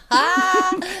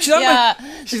 She's Yeah, on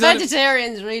the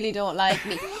vegetarians really don't like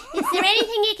me. Is there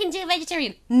anything you can do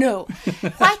vegetarian? No.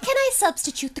 What can I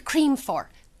substitute the cream for?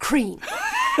 Cream.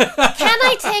 Can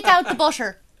I take out the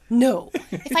butter? No.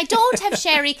 If I don't have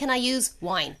sherry, can I use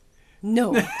wine?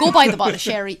 No. Go buy the bottle of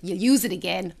sherry, you'll use it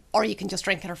again, or you can just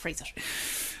drink it or freeze it.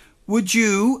 Would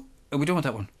you... Oh, we don't want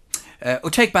that one. Or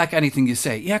take back anything you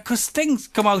say. Yeah, because things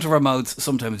come out of our mouths.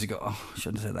 Sometimes you go, oh,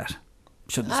 shouldn't have said that.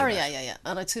 Shouldn't have Oh, said yeah, that. yeah, yeah.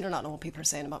 And I'd sooner not know what people are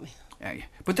saying about me. Yeah, yeah.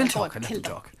 But they'll Go talk. on, I'll let kill them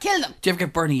them. talk. Kill them. Do you ever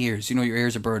get burny ears? You know your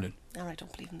ears are burning. All right,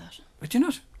 don't believe in that. But do you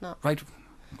not? No. Right.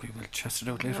 We will test it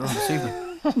out later on this evening.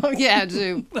 Oh, yeah, I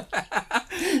do.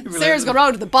 Sarah's got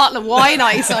around with a bottle of wine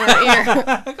ice on her ear.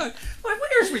 My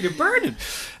ears really burning.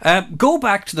 Go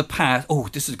back to the past. Oh,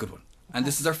 this is a good one. And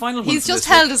this is our final one. He's for just this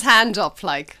week. held his hand up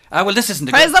like, Well, this isn't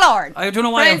a praise good. the Lord. I don't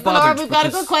know why Praise I'm the Lord, bothered. we've got a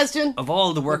because good question. Of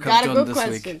all the work We've I've got a done good this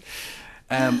question.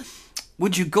 week.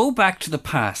 Would you go back to the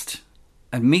past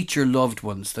and meet your loved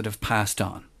ones that have passed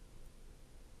on?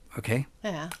 Okay?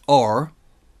 Yeah. Or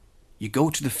you go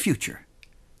to the future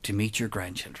to meet your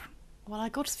grandchildren. Well, I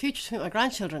go to the future to meet my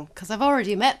grandchildren because I've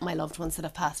already met my loved ones that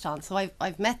have passed on. So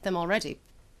I've met them already,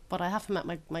 but I haven't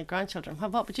met my grandchildren.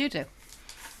 What would you do?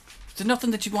 Is there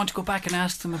nothing that you'd want to go back and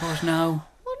ask them about now?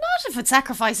 Well, not if it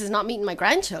sacrifices not meeting my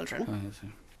grandchildren. Oh, yes, yeah.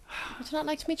 Would you not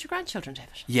like to meet your grandchildren, David?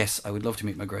 Yes, I would love to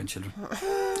meet my grandchildren.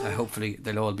 Hopefully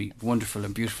they'll all be wonderful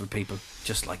and beautiful people,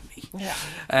 just like me.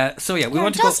 Yeah. So yeah, we You're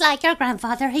want to go... just like your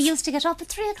grandfather. He used to get up at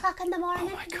 3 o'clock in the morning.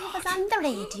 Oh my and he God. was on the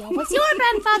radio. Was your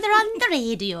grandfather on the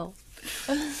radio?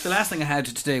 The last thing I had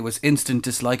today was instant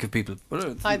dislike of people.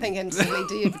 I think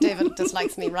instantly David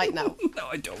dislikes me right now. No,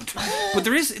 I don't. But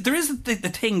there is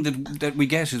the thing that we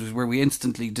get is where we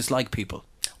instantly dislike people.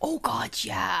 Oh, God,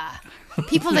 yeah.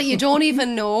 People that you don't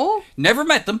even know. Never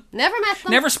met them. Never met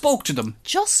them. Never spoke to them.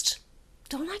 Just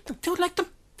don't like them. Don't like them.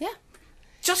 Yeah.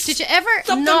 Just Did you ever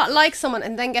something- not like someone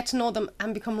and then get to know them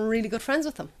and become really good friends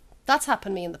with them? That's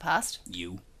happened to me in the past.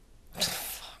 You.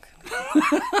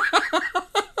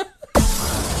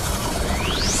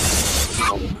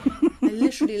 I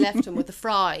literally left him with a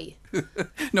fry.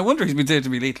 No wonder he's been saying to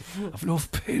me lately, I've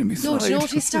enough pain in my side. No, do you know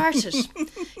what he started?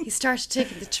 He started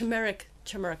taking the turmeric.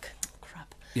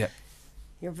 Crap. Yeah.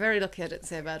 You're very lucky I didn't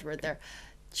say a bad word there.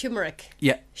 Turmeric.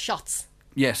 Yeah. Shots.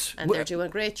 Yes. And they're doing a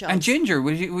great job. And ginger,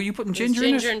 were you putting There's ginger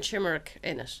in it? ginger and turmeric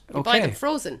in it. You Okay. buy them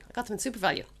frozen. I got them in Super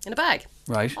Value in a bag.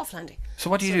 Right. Off Landy. So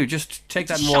what do you do? Just take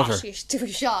that in Shot. water? You do a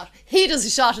shot. He does a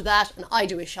shot of that, and I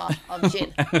do a shot of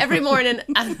gin every morning,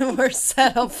 and we're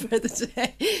set up for the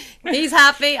day. He's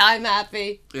happy, I'm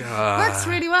happy. Works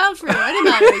really well for any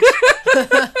marriage.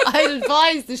 I'd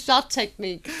advise the shot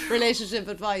technique, relationship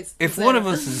advice. If one of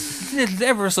us is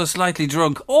ever so slightly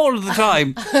drunk all of the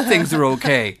time, things are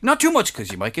okay. Not too much,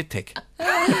 because you might get thick.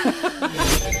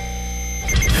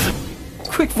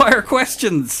 Quick fire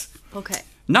questions. Okay.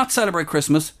 Not celebrate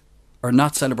Christmas or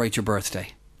not celebrate your birthday?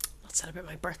 Not celebrate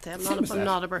my birthday. I'm Same as that.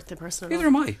 not a birthday person at Neither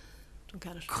all. am I. Don't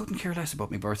get it. Couldn't care less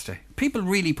about my birthday. People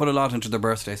really put a lot into their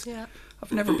birthdays. Yeah.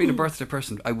 I've never been a birthday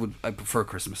person. I prefer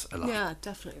Christmas a lot. Yeah,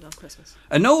 definitely love Christmas.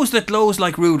 A nose that glows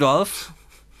like Rudolph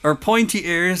or pointy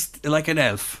ears like an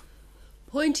elf?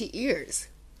 Pointy ears.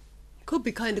 Could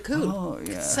be kind of cool. Oh,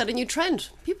 yeah. Set a new trend.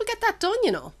 People get that done,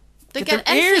 you know. They Get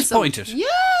their ears elfism. pointed? Yeah,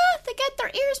 they get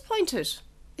their ears pointed.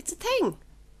 It's a thing.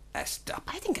 Stop.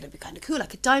 I think it'd be kind of cool. I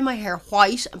could dye my hair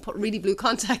white and put really blue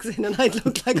contacts in, and I'd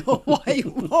look like a White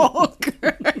Walker.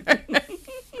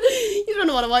 You don't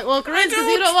know what a White Walker is because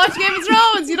you don't watch Game of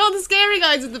Thrones. You know the scary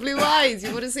guys with the blue eyes.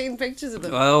 You would have seen pictures of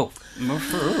them. Oh.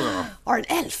 Or an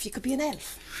elf. You could be an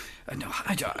elf. No,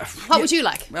 I don't. What would you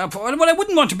like? Well, I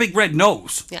wouldn't want a big red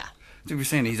nose. Yeah. They were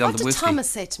saying he's on What the did whiskey. Thomas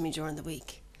say to me during the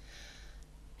week?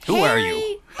 Who are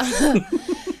you?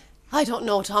 I don't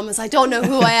know, Thomas. I don't know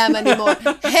who I am anymore.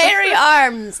 Hairy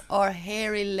arms or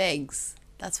hairy legs.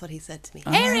 That's what he said to me.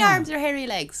 Hairy arms or hairy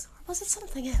legs. Or was it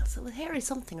something else? It was hairy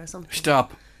something or something.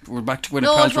 Stop. We're back to Gwyneth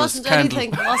No, it Paltrow's wasn't candle.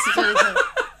 anything. It wasn't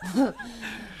anything.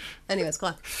 Anyways, go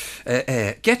on.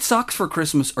 Get socks for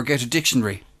Christmas or get a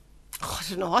dictionary? Oh, I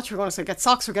don't know what you were going to say. Get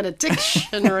socks or get a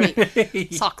dictionary.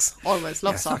 Socks. Always.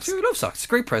 Love socks. I love socks. It's a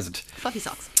great present. Fluffy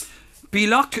socks. Be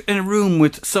locked in a room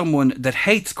with someone that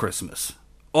hates Christmas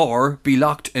or be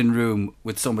locked in a room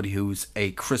with somebody who's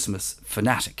a Christmas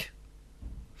fanatic.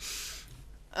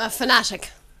 A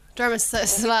fanatic. Dermot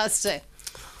says the last day.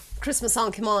 Christmas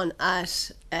song came on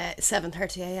at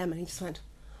 7:30am and he just went,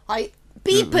 I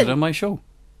beep Was it on and my show?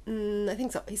 I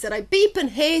think so. He said, I beep and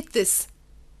hate this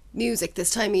music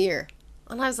this time of year.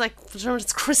 And I was like, Dermot,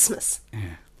 it's Christmas. Yeah.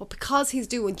 But because he's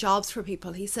doing jobs for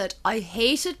people, he said, I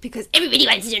hate it because everybody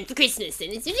wants it done for Christmas.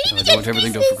 And it's they want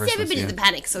everything done for Christmas, everybody's yeah. in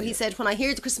panic. So he said, when I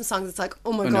hear the Christmas songs, it's like,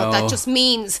 oh my I God, know. that just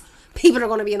means people are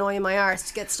going to be annoying my arse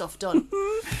to get stuff done.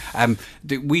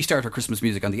 We start our Christmas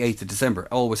music on the 8th of December,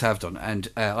 always have done, and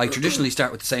I traditionally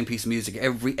start with the same piece of music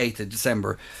every 8th of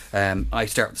December. I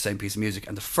start with the same piece of music,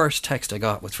 and the first text I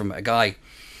got was from a guy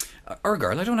or a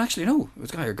girl, I don't actually know, it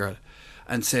was a guy or a girl,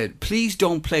 and said, please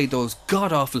don't play those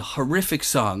god-awful horrific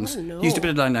songs. Oh, no. Used a bit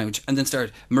of line language, and then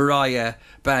started Mariah,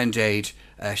 Band-Aid,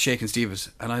 Shakin' Stevens,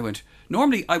 and I went,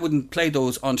 normally I wouldn't play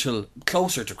those until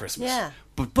closer to Christmas, Yeah.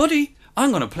 but buddy,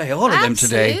 I'm going to play all of them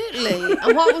today. Absolutely.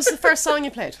 And what was the first song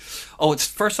you played? Oh, it's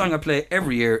the first song I play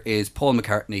every year is Paul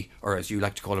McCartney, or as you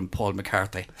like to call him, Paul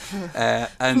McCarthy. And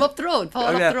From up the road,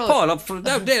 Paul up the road. Paul up from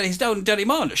down there. He's down in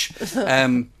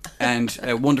Derrymonish. And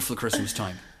a wonderful Christmas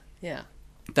time. Yeah.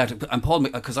 And Paul,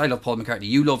 because I love Paul McCartney.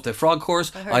 You love the Frog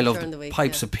Chorus. I heard I it love during the the week,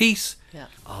 Pipes yeah. of Peace. Yeah.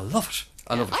 I love it.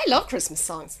 I love it. I love Christmas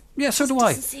songs. Yeah, so do I.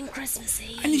 Doesn't seem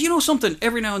Christmassy. And you know something?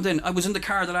 Every now and then, I was in the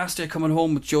car the last day coming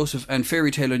home with Joseph, and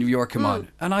Fairy Tale of New York came on,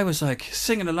 and I was like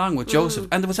singing along with Joseph,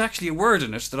 and there was actually a word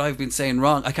in it that I've been saying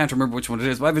wrong. I can't remember which one it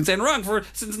is, but I've been saying wrong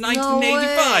since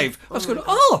 1985. I was going,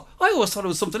 I always thought it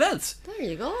was something else. There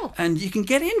you go. And you can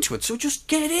get into it, so just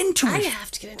get into I it.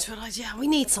 have to get into it. Yeah, we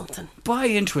need something. Buy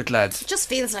into it, lads. It just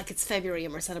feels like it's February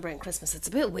and we're celebrating Christmas. It's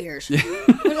a bit weird.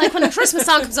 Like when a Christmas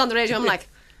song comes on the radio, I'm like,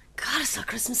 God, it's not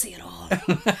Christmassy at all.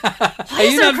 Why Are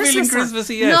is you there a not feeling Christmas song?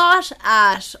 Christmassy yet? Not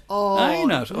at all. Aye,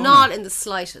 not. Oh, Not no. in the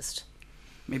slightest.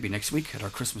 Maybe next week at our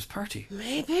Christmas party.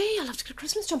 Maybe I'll have to get a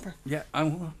Christmas jumper. Yeah, I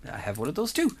have one of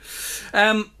those too.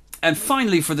 And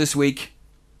finally for this week,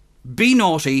 be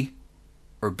naughty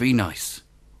or be nice.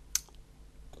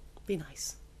 Be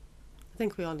nice. I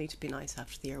think we all need to be nice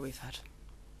after the year we've had.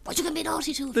 But you can be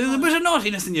naughty too. There's a bit of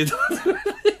naughtiness in you.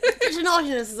 Bit of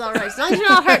naughtiness is all right. As long as you're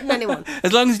not hurting anyone.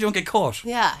 As long as you don't get caught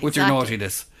Yeah, with your exactly.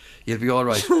 naughtiness, you'll be all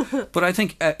right. But I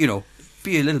think,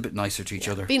 be a little bit nicer to each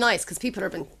other. Be nice, because people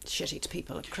have been shitty to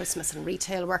people at Christmas, and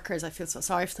retail workers, I feel so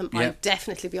sorry for them. Yeah. I'd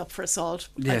definitely be up for assault.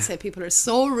 Yeah. I'd say people are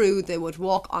so rude they would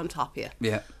walk on top of you.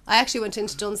 Yeah. I actually went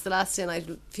into Dunn's the last day and I had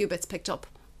a few bits picked up.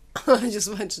 I just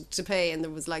went to pay and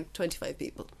there was like 25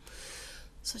 people.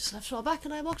 So I just left it all back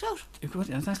and I walked out.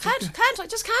 I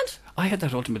just can't. I had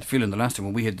that ultimate feeling the last time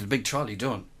when we had the big trolley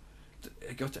done.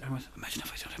 I went, imagine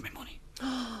if I don't have my money.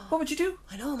 What would you do?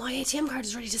 I know, my ATM card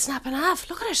is ready to snap in half.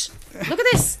 Look at it. Look at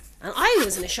this. And I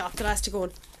was in a shock the last to go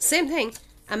on. Same thing.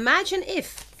 Imagine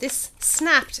if this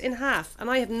snapped in half and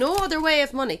I have no other way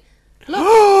of money.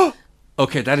 Look.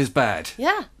 Okay, that is bad.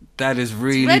 Yeah. That is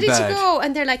really Ready bad. to go,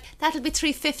 and they're like, that'll be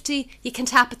 $3.50. You can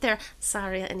tap it there.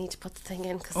 Sorry, I need to put the thing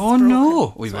in because Oh, it's broken,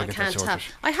 no. We so better I get that can't sorted. tap.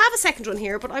 I have a second one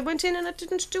here, but I went in and it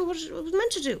didn't do what it was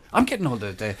meant to do. I'm getting all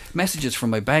the messages from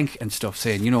my bank and stuff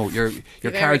saying, you know, your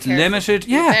Very card's careful. limited.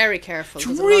 Be Yeah. very careful. It's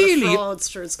There's really, a lot of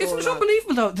fraudsters going isn't it on.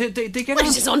 unbelievable though? They get Well, on.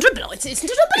 it's unbelievable. Isn't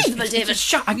it unbelievable, It's David? a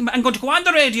shock. I'm going to go on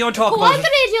the radio and talk Go about on it.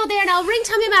 the radio there now. Ring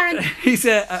Tommy Marin. He's,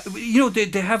 you know,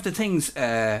 they have the things,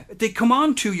 they come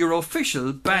on to your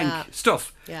official bank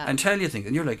stuff and tell you things,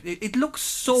 and you're like, it looks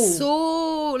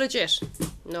So legit.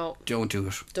 No. Don't do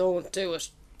it. Don't do it.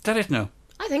 Is that it now?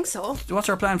 I think so. What's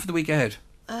our plan for the week ahead?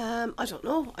 I don't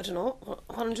know. What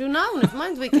I want to do now? Never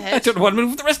mind the week I ahead. don't know what to do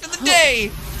for the rest of the day.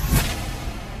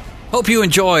 Hope you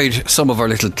enjoyed some of our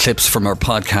little clips from our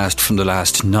podcast from the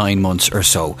last 9 months or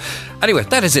so. Anyway,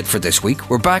 that is it for this week.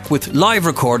 We're back with live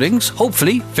recordings,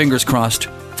 hopefully, fingers crossed,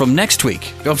 from next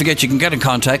week. Don't forget you can get in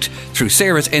contact through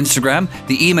Sarah's Instagram.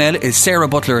 The email is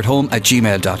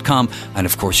sarahbutler@home@gmail.com, and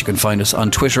of course you can find us on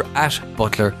Twitter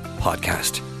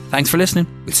 @ButlerPodcast. Thanks for listening.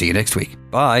 We'll see you next week.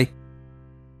 Bye.